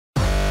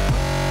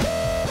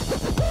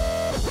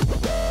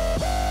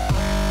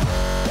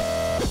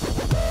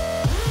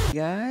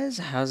guys,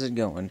 how's it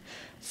going?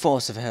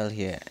 Force of Hell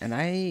here, and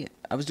I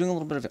was doing a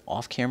little bit of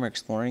off-camera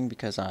exploring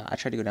because I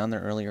tried to go down there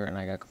earlier and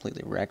I got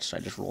completely wrecked, so I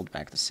just rolled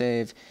back the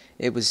save.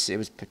 It was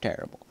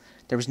terrible.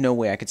 There was no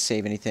way I could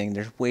save anything.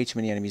 There's way too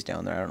many enemies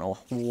down there. I don't know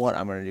what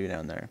I'm gonna do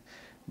down there.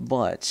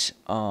 But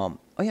oh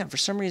yeah, for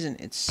some reason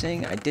it's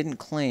saying I didn't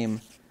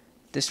claim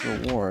this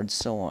reward,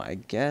 so I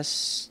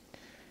guess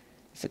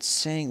if it's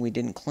saying we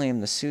didn't claim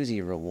the Susie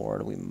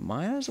reward, we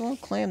might as well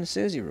claim the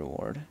Susie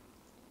reward.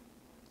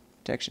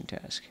 Detection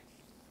task.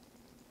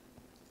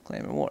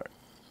 Claim reward.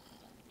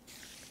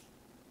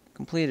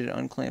 Completed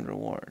unclaimed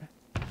reward.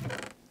 Do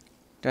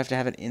I have to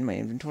have it in my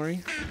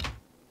inventory?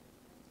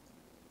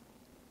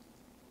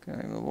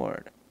 Claim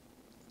reward.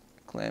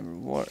 Claim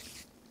reward.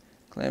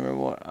 Claim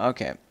reward.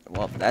 Okay,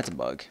 well, that's a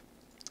bug.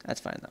 That's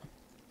fine, though.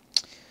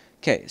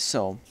 Okay,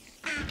 so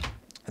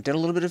I did a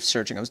little bit of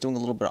searching. I was doing a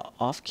little bit of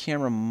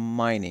off-camera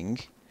mining.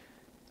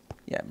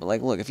 Yeah, but,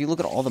 like, look, if you look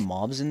at all the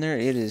mobs in there,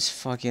 it is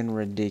fucking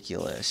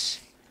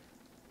ridiculous.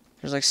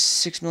 There's like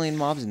 6 million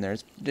mobs in there.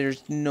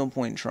 There's no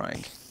point in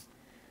trying.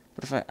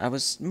 But if I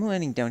was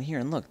mining down here,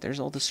 and look, there's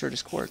all the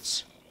Certus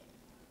quartz.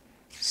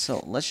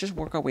 So, let's just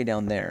work our way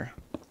down there.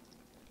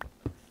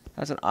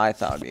 That's what I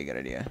thought would be a good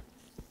idea.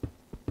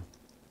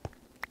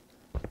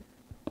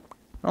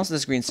 And also,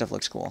 this green stuff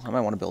looks cool. I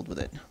might want to build with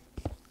it.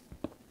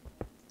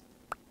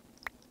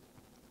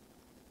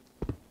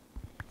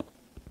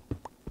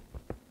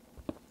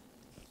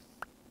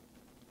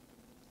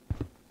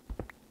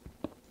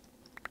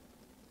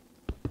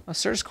 Oh,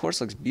 Certus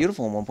quartz looks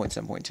beautiful in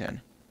 1.7.10.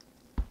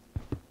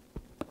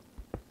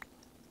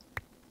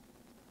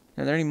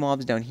 Are there any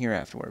mobs down here I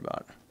have to worry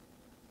about?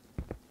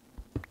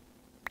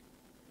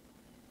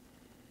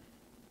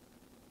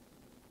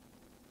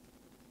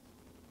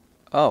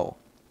 Oh.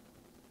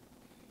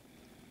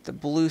 The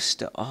blue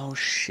stuff. Oh,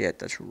 shit.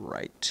 That's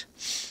right.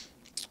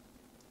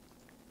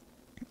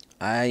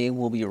 I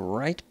will be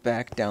right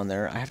back down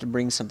there. I have to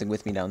bring something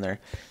with me down there.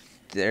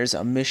 There's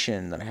a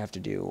mission that I have to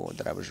do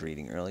that I was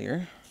reading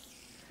earlier.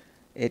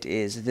 It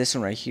is this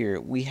one right here.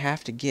 We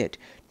have to get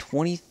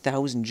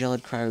 20,000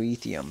 gelid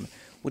cryoethium,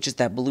 which is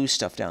that blue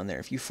stuff down there.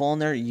 If you fall in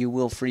there, you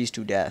will freeze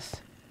to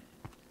death.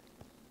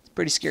 It's a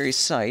pretty scary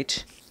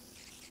sight,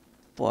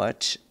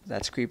 but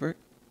that's a creeper.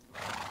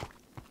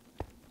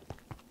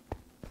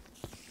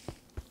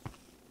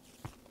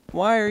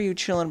 Why are you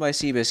chilling by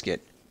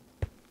Seabiscuit?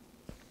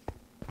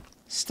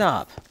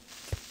 Stop.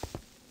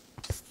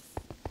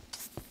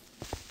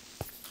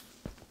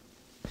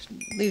 Just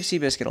leave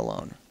Seabiscuit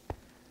alone.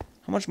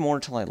 How much more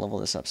till I level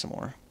this up some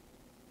more?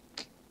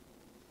 A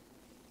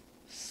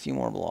few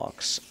more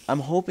blocks.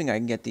 I'm hoping I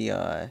can get the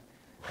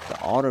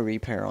auto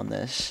repair on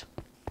this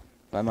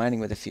by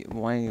mining with it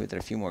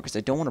a few more, because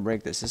I don't want to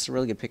break this. This is a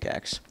really good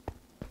pickaxe.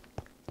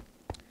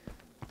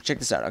 Check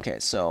this out. Okay,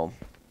 so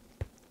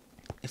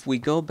if we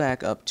go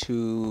back up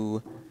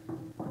to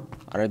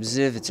our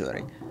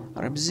observatory,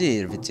 and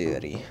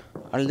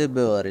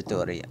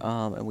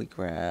we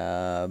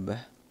grab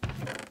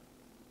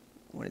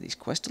one of these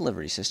quest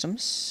delivery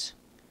systems.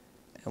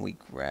 And we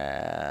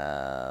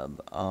grab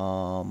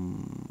a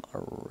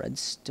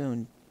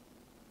redstone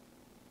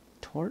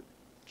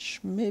torch,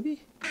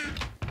 maybe?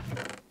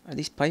 Are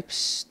these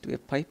pipes? Do we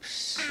have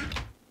pipes?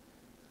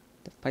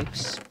 The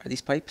pipes? Are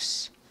these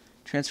pipes?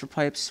 Transfer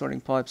pipes,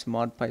 sorting pipes,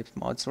 mod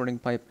sorting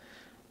pipe,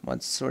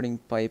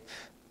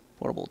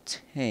 portable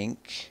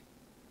tank.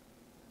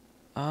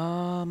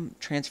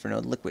 Transfer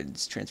node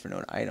liquids, transfer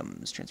node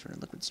items, transfer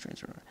node liquids,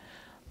 transfer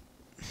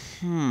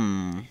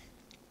node.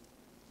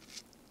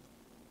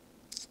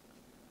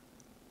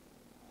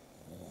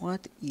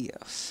 What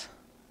if?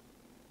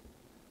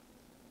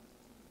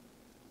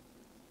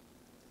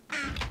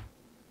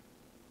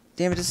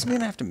 Damn it, does this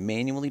mean I have to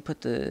manually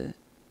put the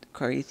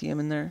cryoethium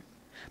in there?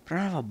 But I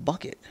don't have a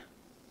bucket.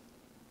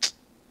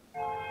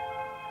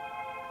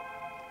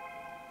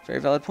 Very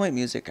valid point,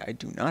 music. I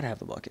do not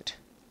have a bucket.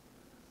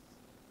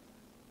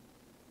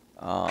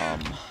 I'll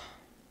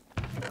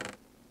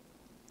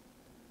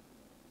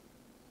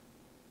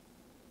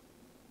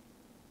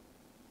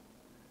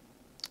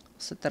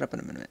set that up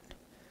in a minute.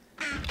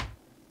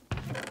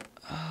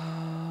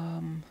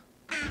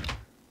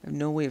 I have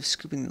no way of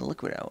scooping the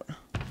liquid out.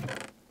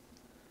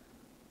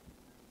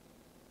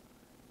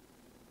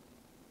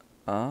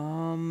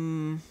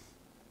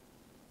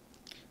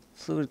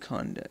 Fluid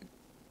conduct.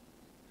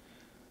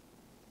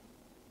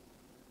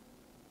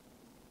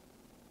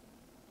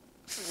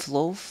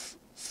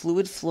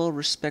 Fluid flow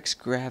respects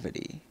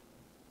gravity.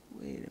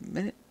 Wait a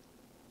minute.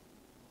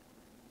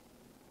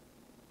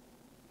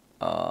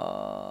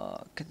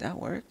 Could that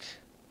work?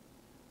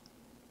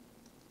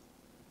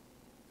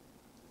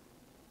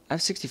 I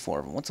have 64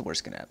 of them. What's the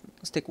worst gonna happen?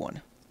 Let's take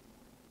one.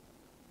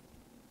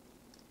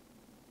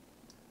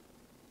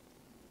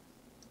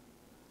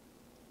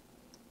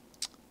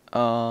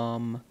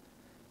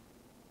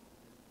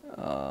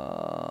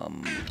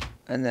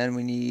 And then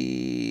we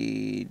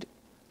need...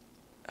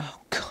 Oh,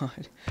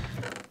 God.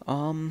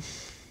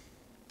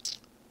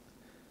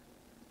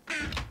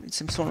 Need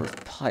some sort of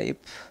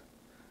pipe.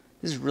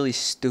 This is really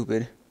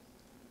stupid.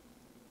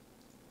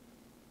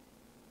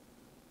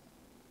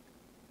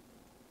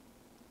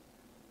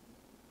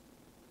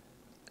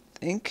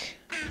 think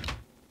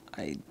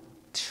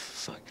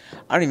fuck.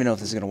 I don't even know if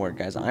this is gonna work,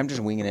 guys. I'm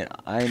just winging it.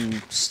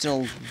 I'm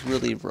still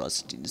really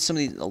rusty.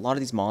 A lot of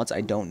these mods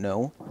I don't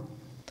know,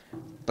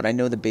 but I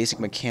know the basic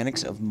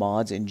mechanics of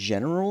mods in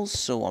general,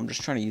 so I'm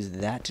just trying to use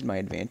that to my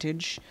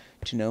advantage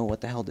to know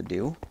what the hell to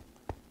do.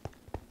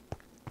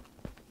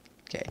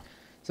 Okay,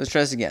 so let's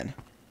try this again.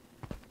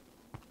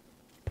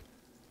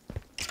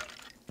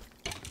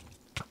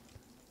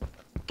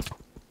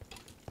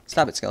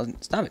 Stop it, skeleton.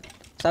 Stop it.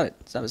 Stop it.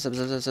 Stop it. Stop,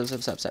 stop, stop, stop,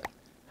 stop, stop, stop.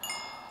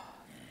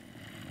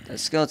 That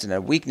skeleton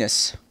had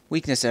weakness.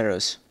 Weakness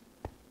arrows.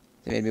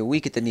 They made me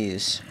weak at the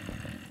knees.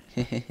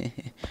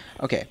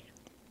 Okay.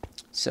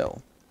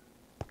 So.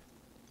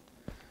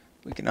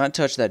 We cannot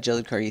touch that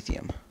gelid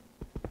carithium.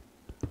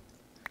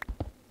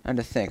 I had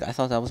to think. I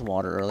thought that was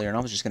water earlier, and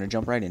I was just going to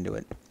jump right into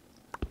it.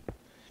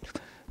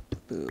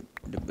 Boop,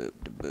 da boop,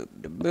 da boop,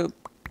 da boop,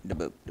 da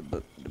boop, da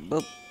boop, da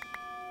boop,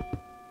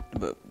 da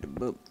boop, da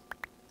boop.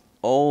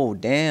 Oh,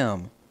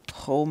 damn.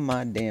 Oh,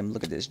 my damn.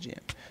 Look at this gem.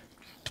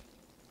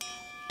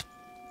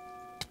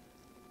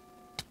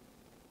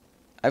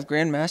 I've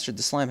grandmastered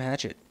the slime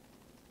hatchet.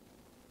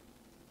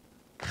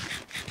 I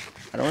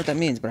don't know what that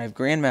means, but I've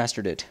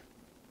grandmastered it.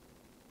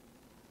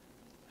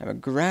 I'm a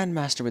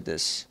grandmaster with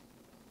this.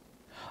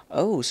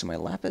 Oh, so my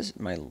luck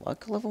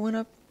level went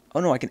up? Oh,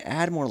 no, I can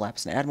add more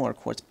lapis and add more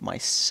quartz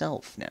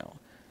myself now.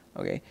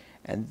 Okay.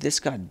 And this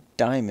got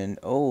diamond.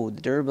 Oh,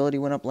 the durability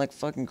went up like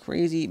fucking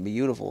crazy.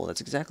 Beautiful. That's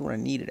exactly what I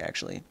needed,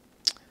 actually.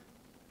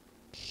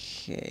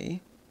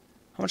 Okay.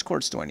 How much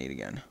quartz do I need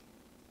again?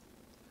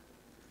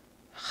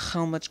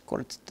 How much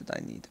quartz did I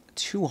need?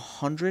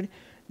 200?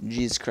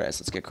 Jesus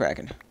Christ. Let's get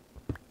cracking.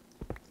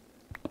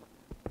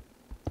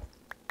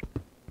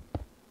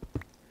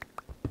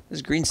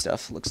 This green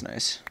stuff looks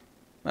nice.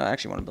 I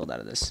actually want to build out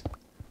of this.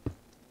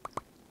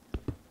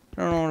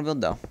 I don't know what to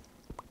build, though.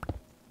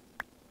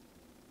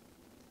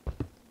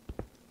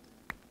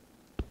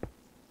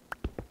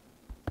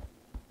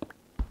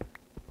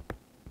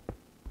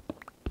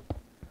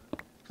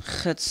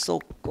 It's so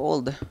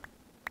cold.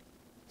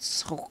 It's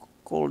so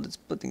cold, it's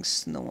putting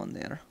snow on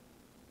there.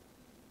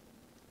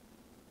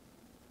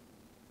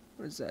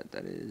 What is that?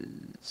 That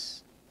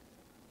is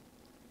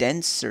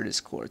denser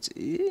quartz.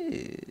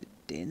 Ew,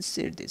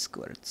 denser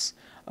quartz.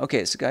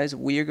 Okay, so guys,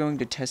 we are going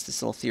to test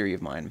this little theory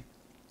of mine.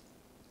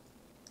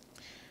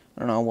 I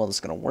don't know how well this is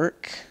going to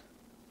work,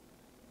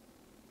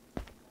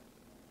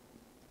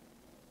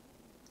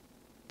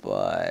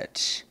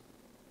 but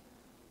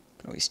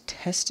we can always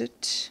test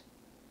it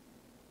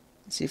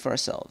and see for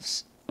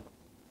ourselves.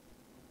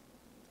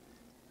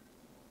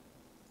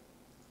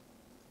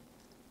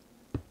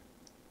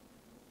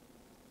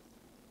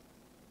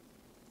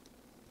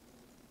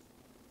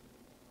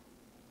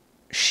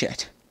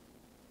 Shit.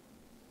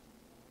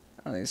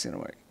 I don't think it's going to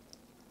work.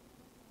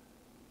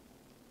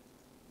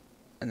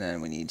 And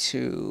then we need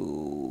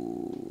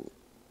to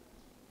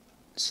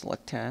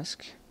select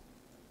task.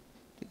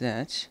 Do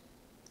that.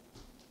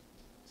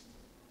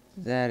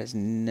 That is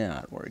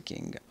not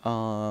working.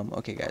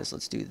 Okay, guys,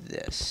 let's do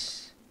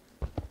this.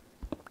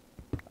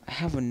 I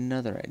have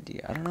another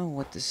idea. I don't know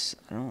what this.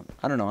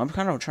 I don't know. I'm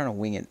kind of trying to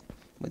wing it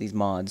with these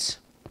mods.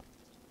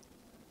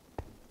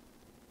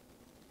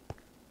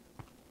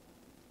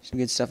 Some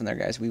good stuff in there,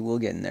 guys. We will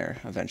get in there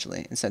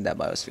eventually inside that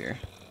biosphere.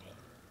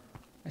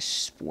 I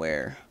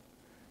swear.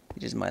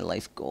 It is my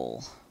life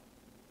goal.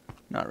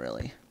 Not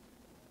really.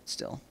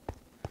 Still.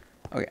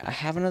 Okay, I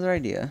have another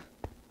idea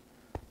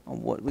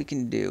on what we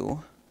can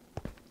do.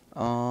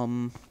 Let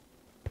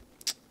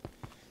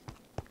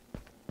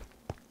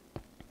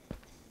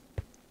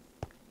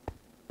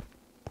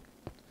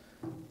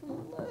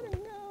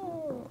it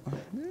go.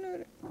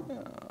 Let it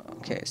go.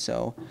 Okay,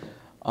 so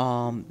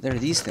there are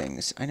these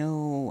things. I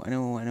know. I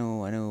know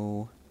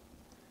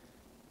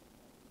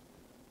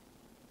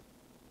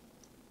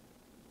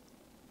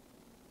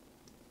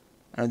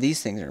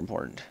these things are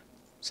important,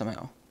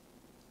 somehow.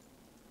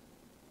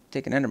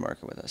 Take an ender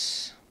marker with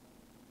us.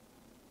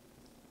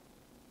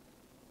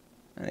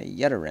 And a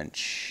Yeta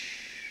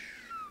wrench.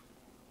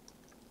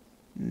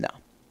 No.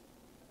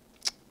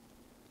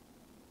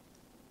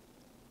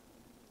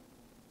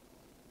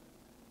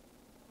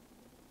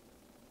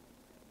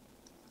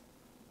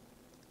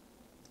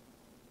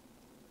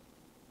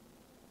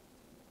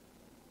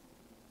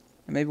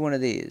 And maybe one of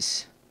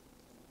these.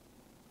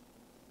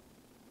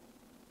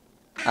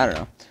 I don't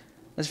know.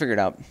 Let's figure it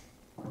out.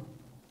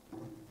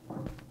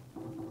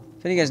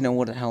 If any of you guys know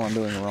what the hell I'm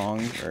doing wrong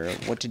or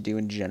what to do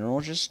in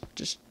general, just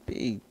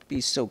be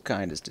so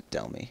kind as to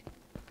tell me,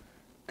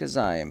 because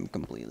I am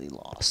completely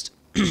lost.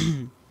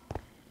 Well,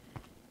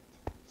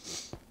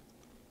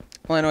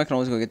 I know I can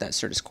always go get that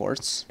Certus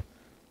quartz.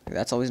 Like,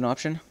 that's always an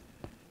option.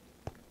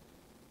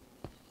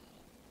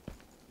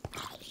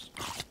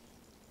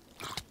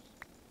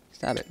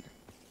 Stab it.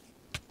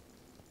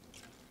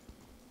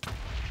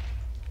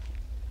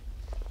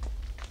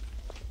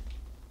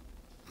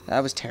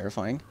 That was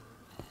terrifying.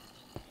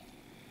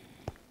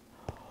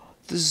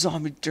 The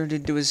zombie turned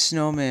into a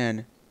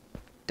snowman.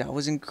 That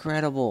was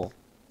incredible.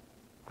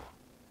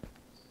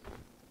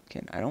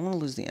 Okay, I don't want to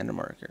lose the ender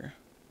marker.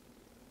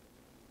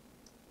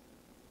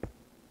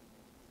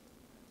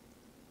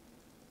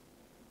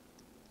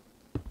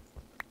 I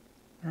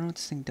don't know what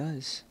this thing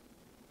does.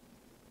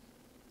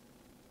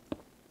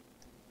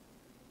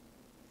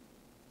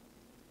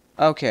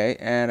 Okay,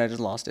 and I just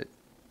lost it.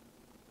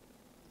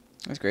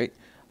 That's great.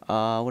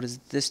 What does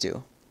this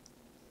do?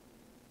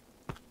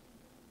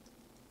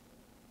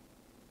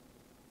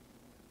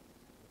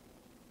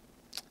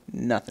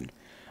 Nothing.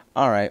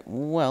 Alright,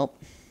 well,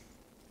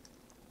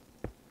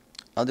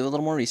 I'll do a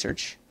little more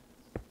research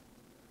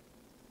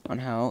on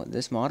how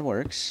this mod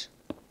works.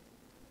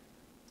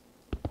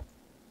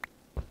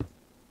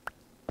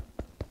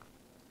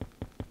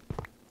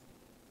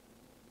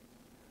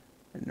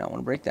 I did not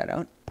want to break that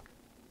out.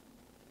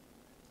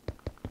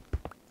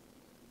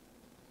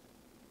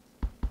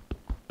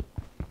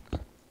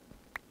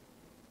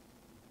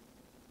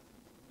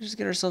 Just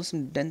get ourselves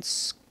some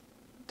dense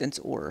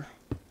ore.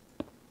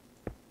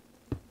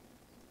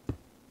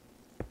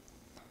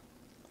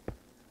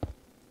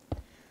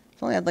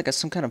 If only I had like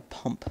some kind of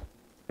pump.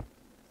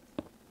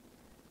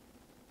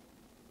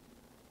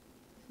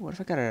 What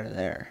if I got it out of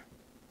there?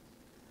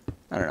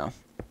 I don't know.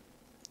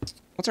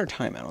 What's our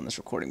timeout on this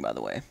recording, by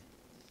the way?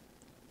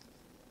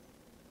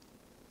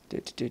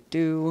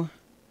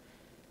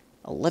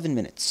 11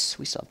 minutes.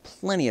 We still have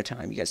plenty of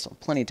time. You guys still have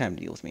plenty of time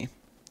to deal with me.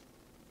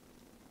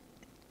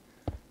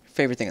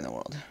 Favorite thing in the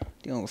world.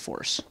 Dealing with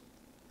force.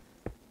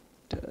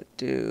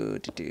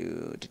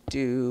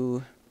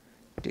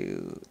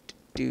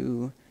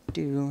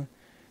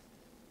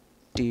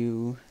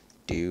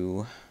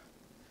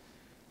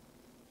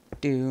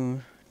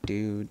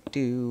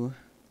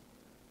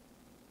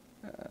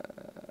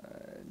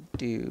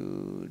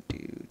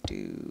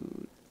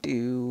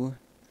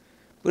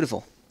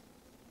 Beautiful.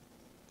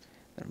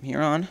 From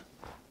here on,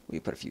 we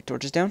put a few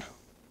torches down.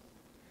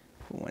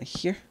 Put one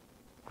here,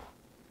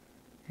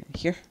 and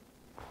here,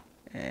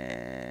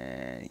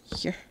 and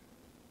here,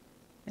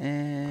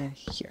 and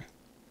here.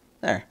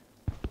 There.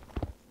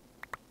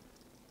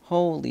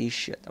 Holy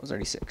shit, that was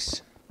already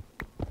 6.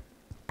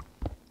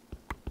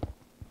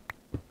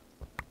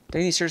 Did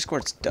any surge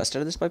squirts dust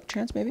out of this by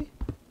chance, maybe?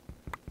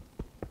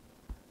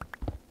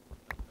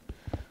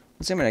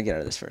 Let's see how many I get out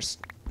of this first.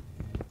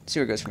 See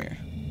where it goes from here.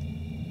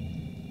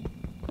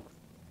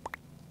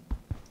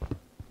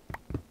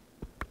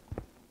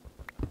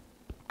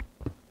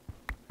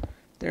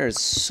 There is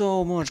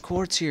so much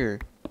quartz here.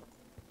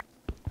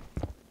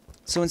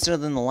 So instead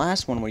of the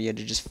last one where you had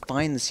to just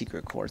find the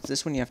secret quartz,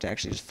 this one you have to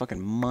actually just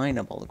fucking mine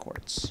up all the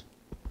quartz.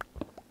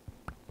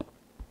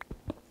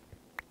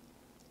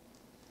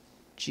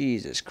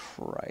 Jesus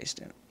Christ.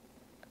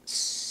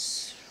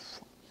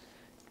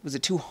 Was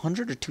it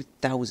 200 or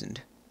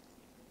 2,000?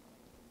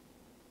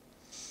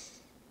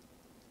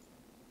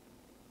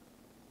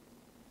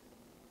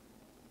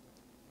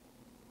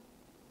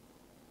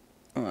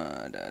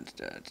 I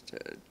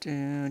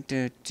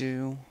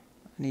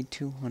need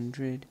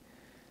 200.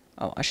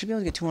 Oh, I should be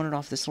able to get 200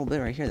 off this little bit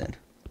right here then.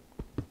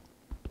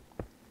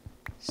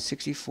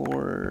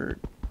 64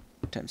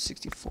 times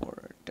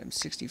 64 times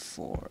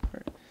 64.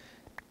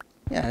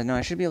 Yeah, no,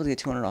 I should be able to get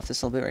 200 off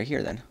this little bit right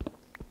here then.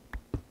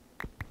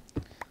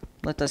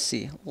 Let us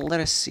see. Let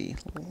us see.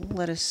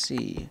 Let us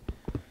see.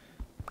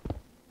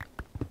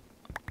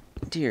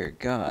 Dear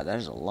God, that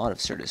is a lot of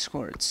Certus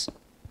quartz.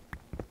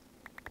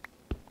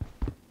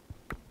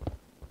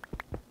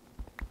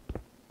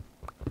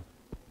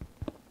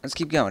 Let's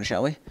keep going,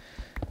 shall we?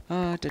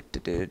 All the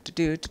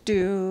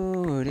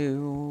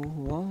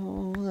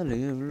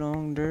live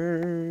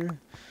longer.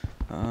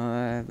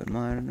 I've been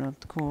mining up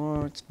the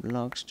quartz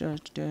blocks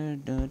just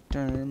to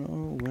turn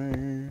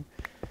over.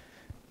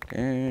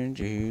 And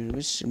you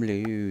was some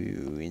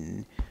blue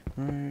in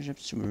rise up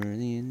so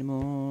early in the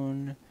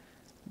morning.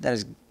 That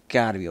has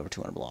got to be over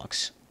 200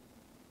 blocks.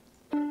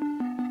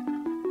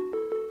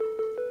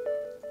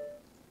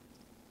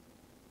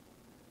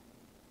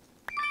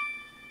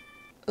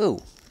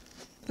 Ooh.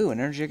 Ooh,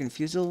 an energetic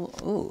infusal.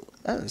 Ooh,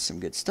 that is some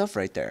good stuff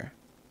right there.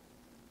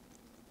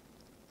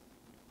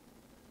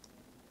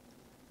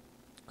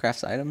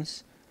 Crafts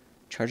items.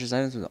 Charges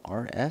items with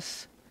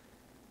RF.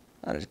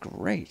 That is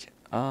great.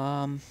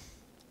 I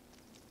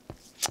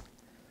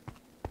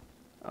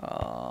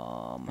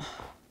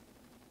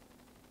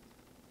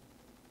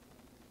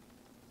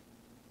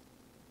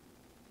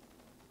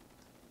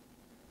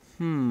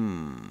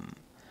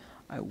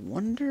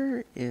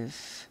wonder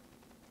if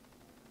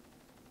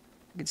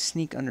I could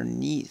sneak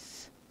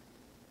underneath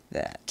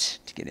that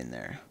to get in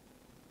there.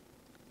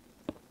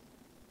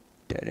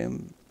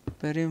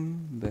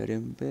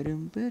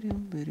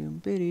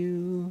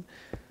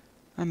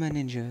 I'm a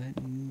ninja.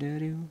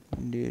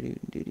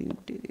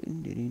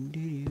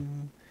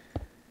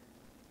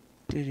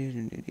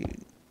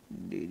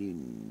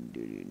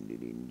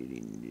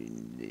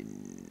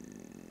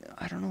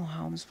 I don't know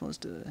how I'm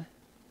supposed to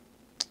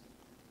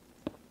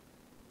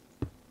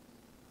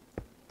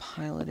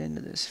pilot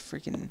into this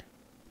freaking.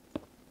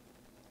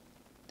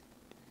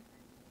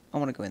 I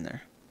want to go in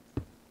there.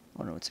 I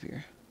wonder what's up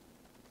here.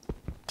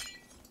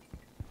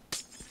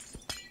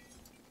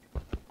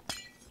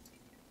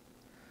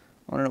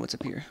 wanna know what's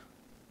up here.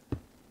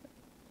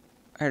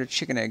 I heard a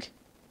chicken egg.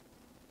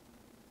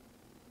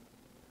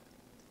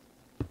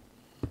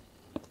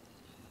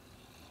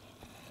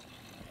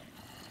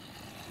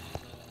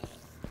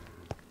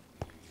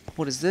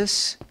 What is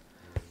this?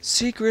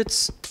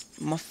 Secrets.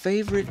 My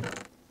favorite.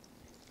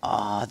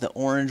 Ah, the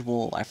orange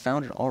wool. I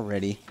found it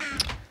already.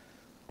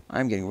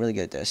 I'm getting really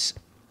good at this.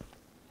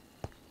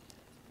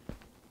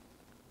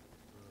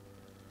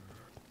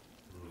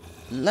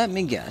 Let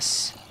me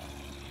guess.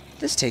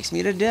 This takes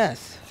me to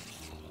death.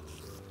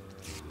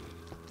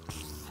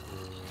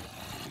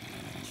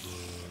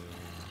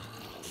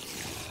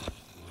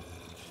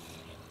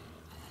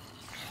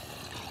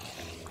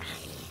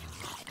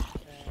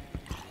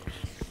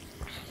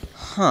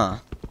 Huh.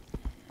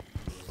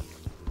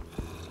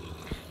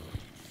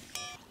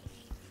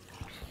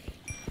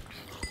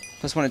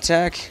 +1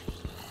 attack.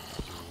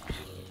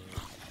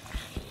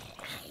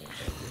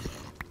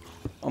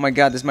 Oh my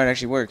god, this might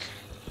actually work.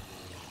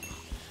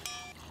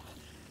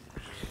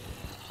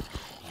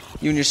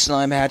 You and your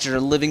slime hatchet are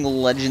living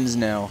legends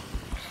now.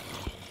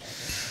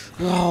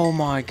 Oh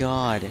my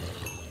god.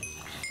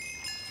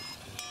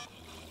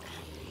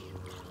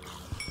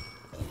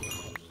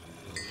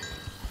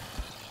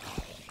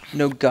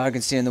 No god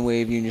can stand in the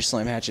way of you and your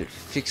slime hatchet.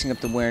 Fixing up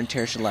the wear and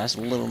tear should last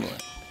a little more.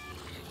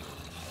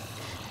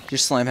 Your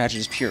slime hatchet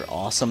is pure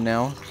awesome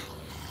now.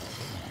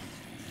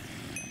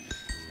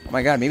 Oh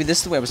my god, maybe this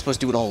is the way I was supposed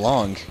to do it all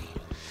along.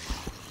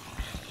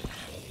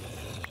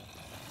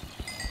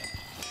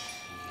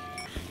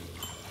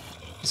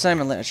 The slime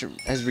hatchet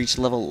has reached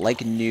level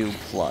like new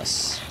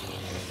plus.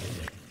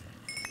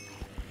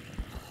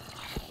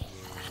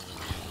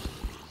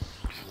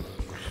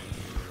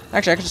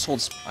 Actually, I could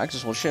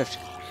just hold shift.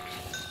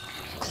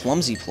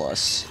 Clumsy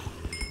plus.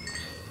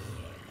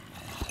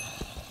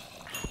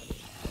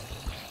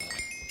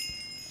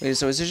 Wait,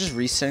 so is it just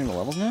resetting the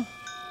levels now?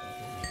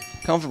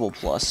 Comfortable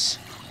plus.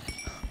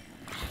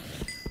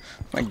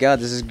 My god,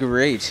 this is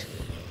great.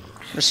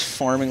 I'm just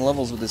farming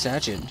levels with this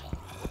hatchet.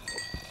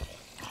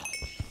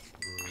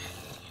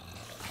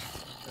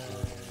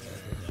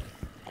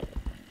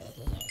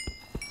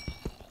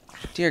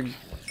 Dear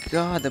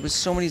god, there was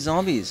so many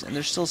zombies, and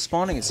they're still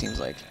spawning, it seems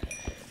like.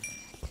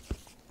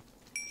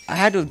 I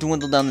had to have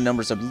dwindled down the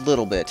numbers a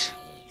little bit.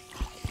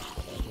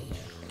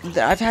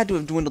 I've had to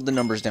have dwindled the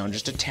numbers down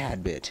just a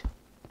tad bit.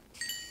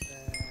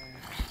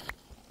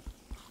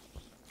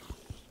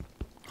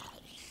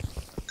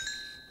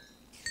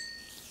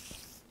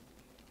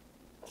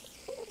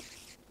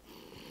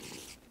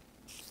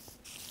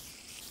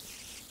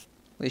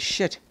 Holy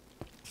shit.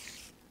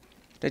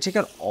 Did I take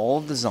out all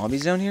of the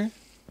zombies down here?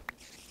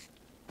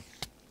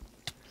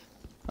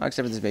 Oh,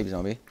 except for this baby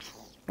zombie.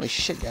 Holy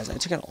shit, guys. I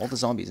took out all the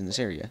zombies in this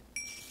area.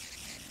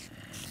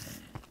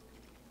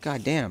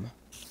 God damn.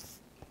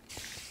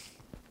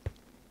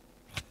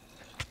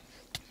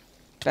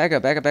 Back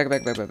up, back up, back up,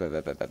 back up, back up,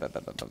 back up, back up, back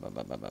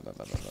up, back up,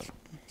 back up.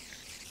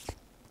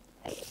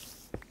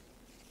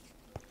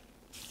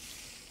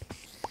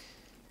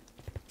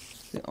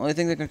 The only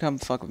thing that can come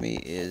fuck with me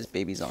is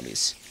baby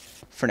zombies.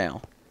 For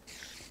now.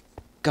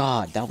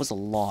 God, that was a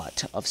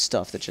lot of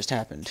stuff that just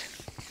happened.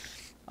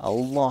 A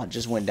lot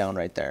just went down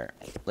right there.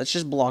 Let's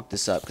just block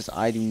this up, because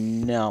I do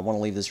not want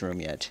to leave this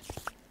room yet.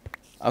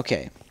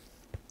 Okay.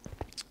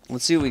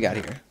 Let's see what we got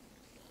here.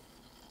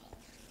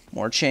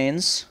 More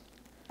chains.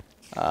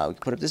 We can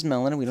put up this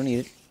melon, and we don't need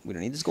it. We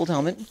don't need this gold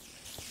helmet.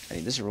 I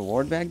need this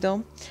reward bag,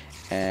 though.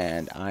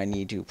 And I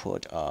need to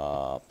put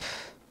up...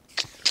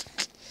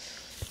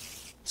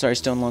 Sorry,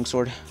 stone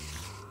longsword.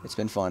 It's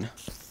been fun.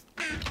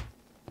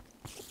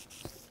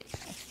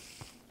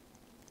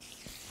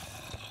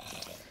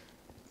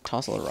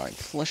 Toss a little rotting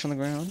flesh on the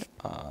ground.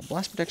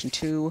 Blast protection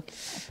 2.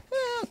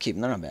 I'll keep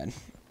them. They're not bad.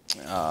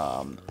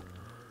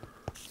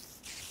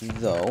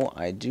 Though,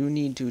 I do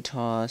need to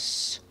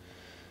toss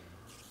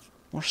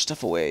more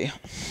stuff away.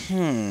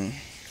 A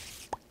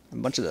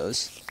bunch of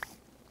those.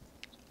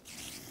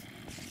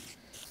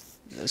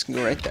 Those can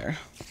go right there.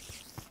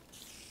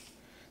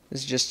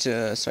 This is just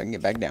so I can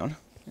get back down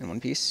in one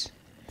piece.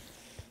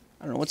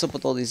 I don't know what's up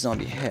with all these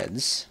zombie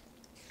heads.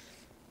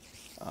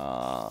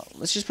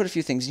 Let's just put a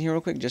few things in here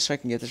real quick, just so I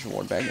can get this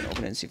reward bag and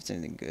open it and see if it's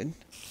anything good.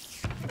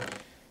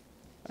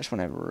 I just want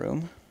to have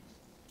room.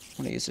 I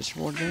want to use this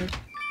reward bag.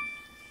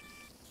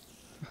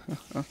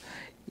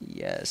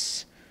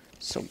 Yes.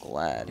 So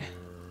glad.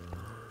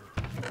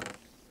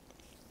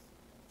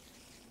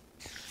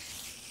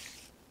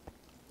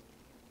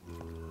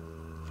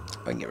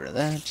 I can get rid of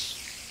that.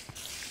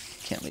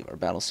 Can't leave our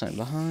battle sign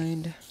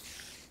behind.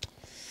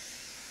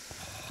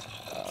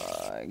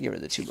 Get rid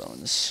of the 2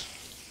 bones.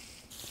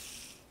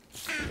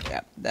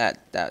 Yeah,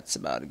 that's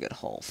about a good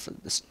haul for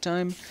this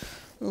time.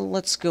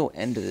 Let's go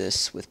end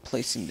this with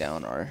placing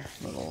down our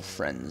little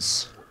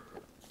friends.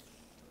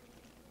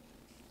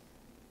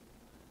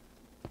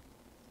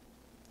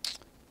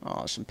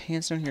 Oh, some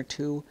pants down here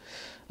too.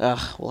 We'll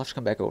have to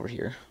come back over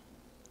here.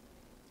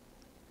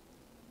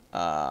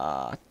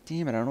 Damn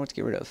it, I don't know what to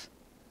get rid of.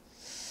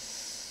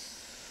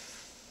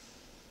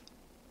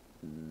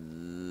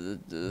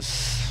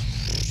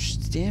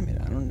 damn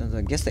it. I don't know.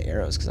 I guess the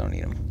arrows, because I don't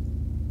need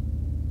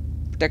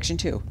them. Protection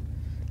 2.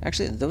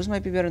 Actually, those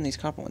might be better than these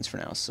copper ones for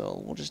now,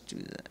 so we'll just do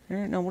that.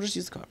 No, we'll just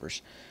use the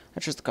coppers. I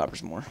trust the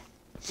coppers more.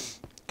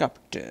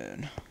 Copper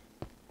done.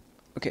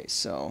 Okay,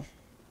 so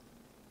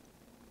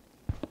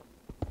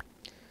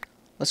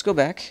let's go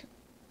back.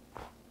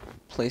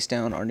 Place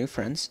down our new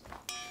friends.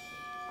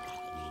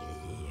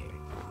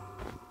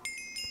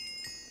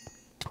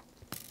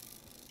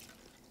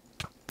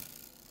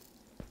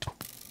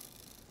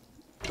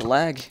 The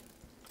lag.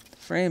 The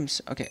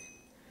frames. Okay.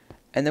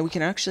 And then we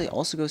can actually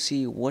also go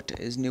see what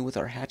is new with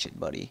our hatchet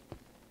buddy.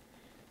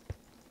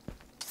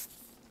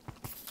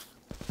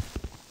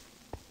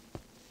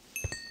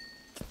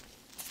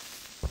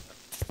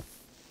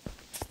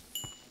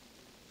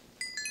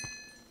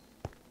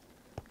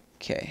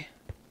 Okay.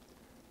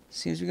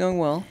 Seems to be going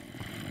well.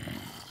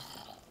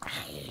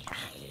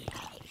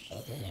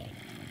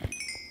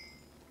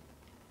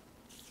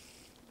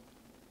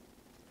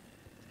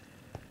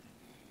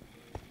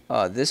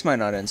 This might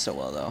not end so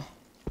well, though.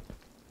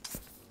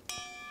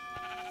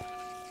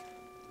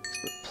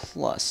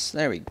 Plus,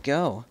 there we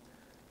go.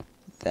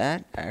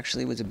 That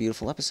actually was a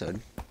beautiful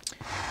episode.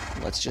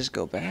 Let's just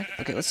go back.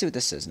 Okay, let's see what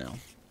this says now.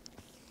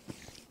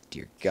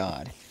 Dear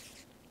God.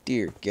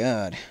 Dear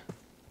God.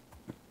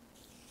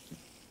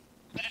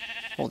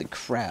 Holy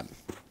crap.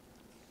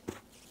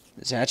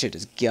 This hatchet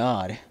is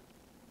God.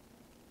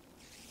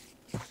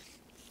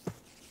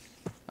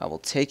 I will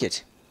take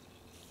it.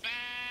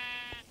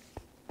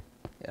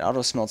 It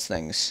auto-smelts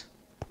things.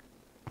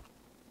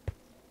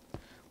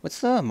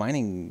 What's the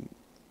mining?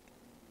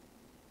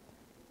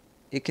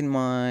 It can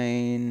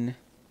mine...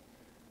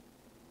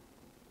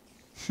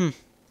 I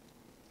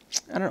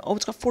don't know. Oh,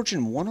 it's got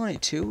Fortune 1 on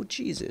it too?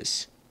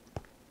 Jesus.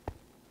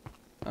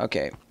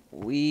 Okay.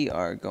 We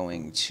are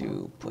going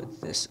to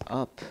put this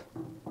up.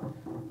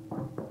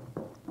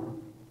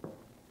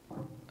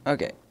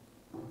 Okay.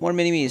 More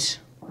mini-me's.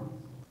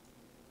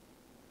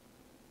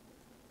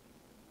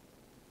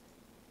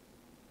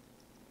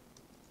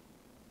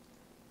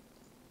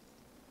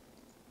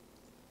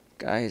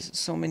 Guys,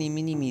 so many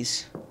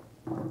mini-me's.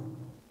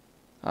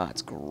 Ah,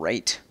 it's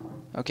great.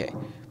 Okay,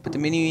 put the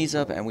mini-me's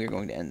up and we're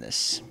going to end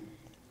this.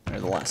 Or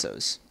the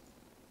lassos.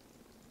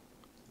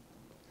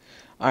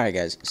 Alright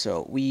guys,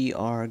 so we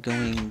are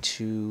going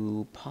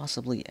to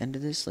possibly end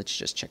this. Let's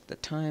just check the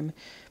time.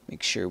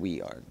 Make sure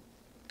we are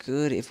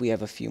good. If we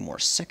have a few more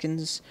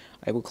seconds,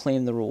 I will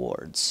claim the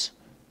rewards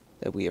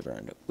that we have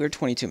earned. We're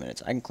 22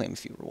 minutes. I can claim a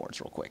few rewards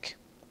real quick.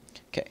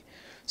 Okay,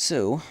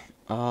 so,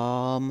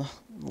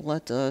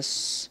 let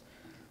us...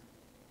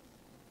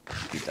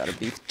 Beat out a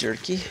beef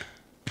jerky.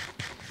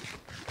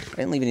 I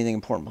didn't leave anything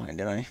important behind,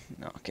 did I?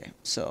 No. Okay.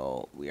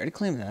 So we already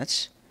claimed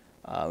that.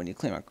 We need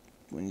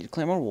to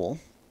claim our wool.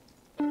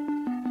 I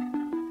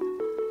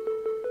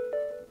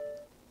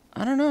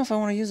don't know if I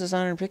want to use this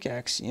iron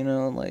pickaxe. You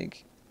know,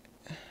 like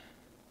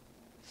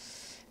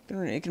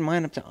it can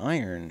mine up to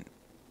iron.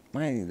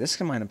 This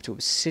can mine up to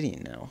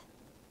obsidian now.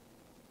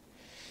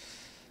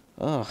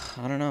 Ugh.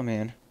 I don't know,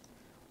 man.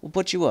 We'll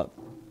put you up.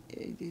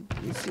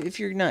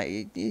 If you're not,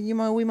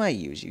 we might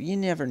use you. You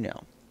never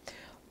know.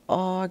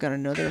 Oh, I got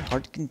another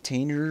heart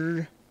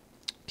container.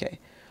 Okay.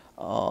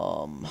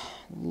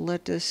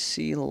 Let us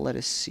see.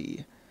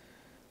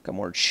 Got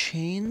more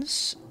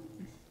chains.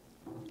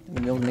 I'm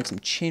gonna be able to make some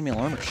chainmail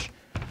armor.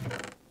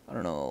 I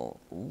don't know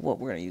what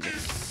we're gonna use it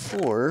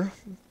for,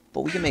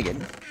 but we can make it.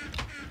 Did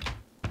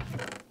I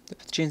put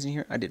the chains in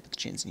here? I did put the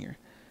chains in here.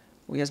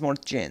 We has more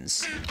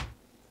chains.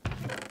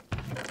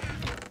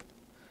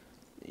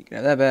 You can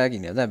have that back, you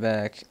can have that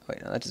back. Oh,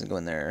 wait, no, that doesn't go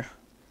in there.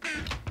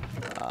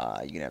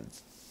 You can have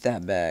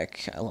that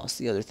back. I lost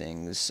the other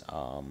things.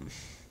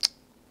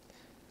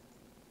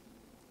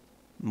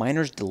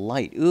 Miner's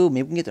Delight. Ooh,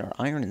 maybe we can get our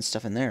iron and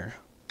stuff in there.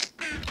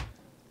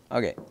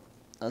 Okay,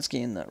 let's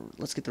get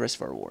the rest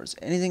of our rewards.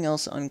 Anything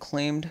else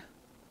unclaimed?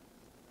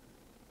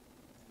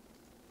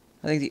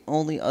 I think the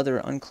only other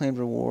unclaimed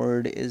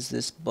reward is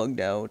this bugged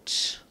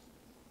out.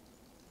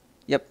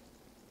 Yep.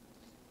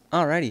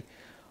 Alrighty.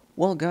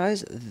 Well,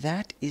 guys,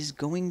 that is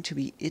going to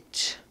be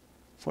it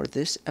for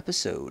this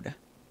episode.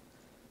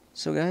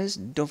 So, guys,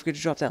 don't forget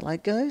to drop that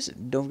like, guys.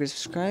 Don't forget to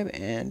subscribe,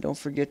 and don't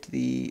forget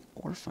the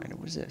ore finder.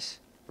 What is this?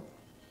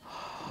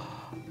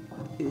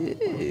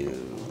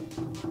 Ew.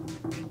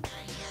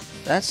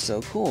 That's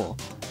so cool.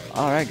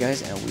 Alright,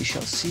 guys, and we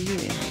shall see you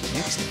in the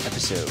next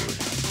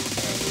episode.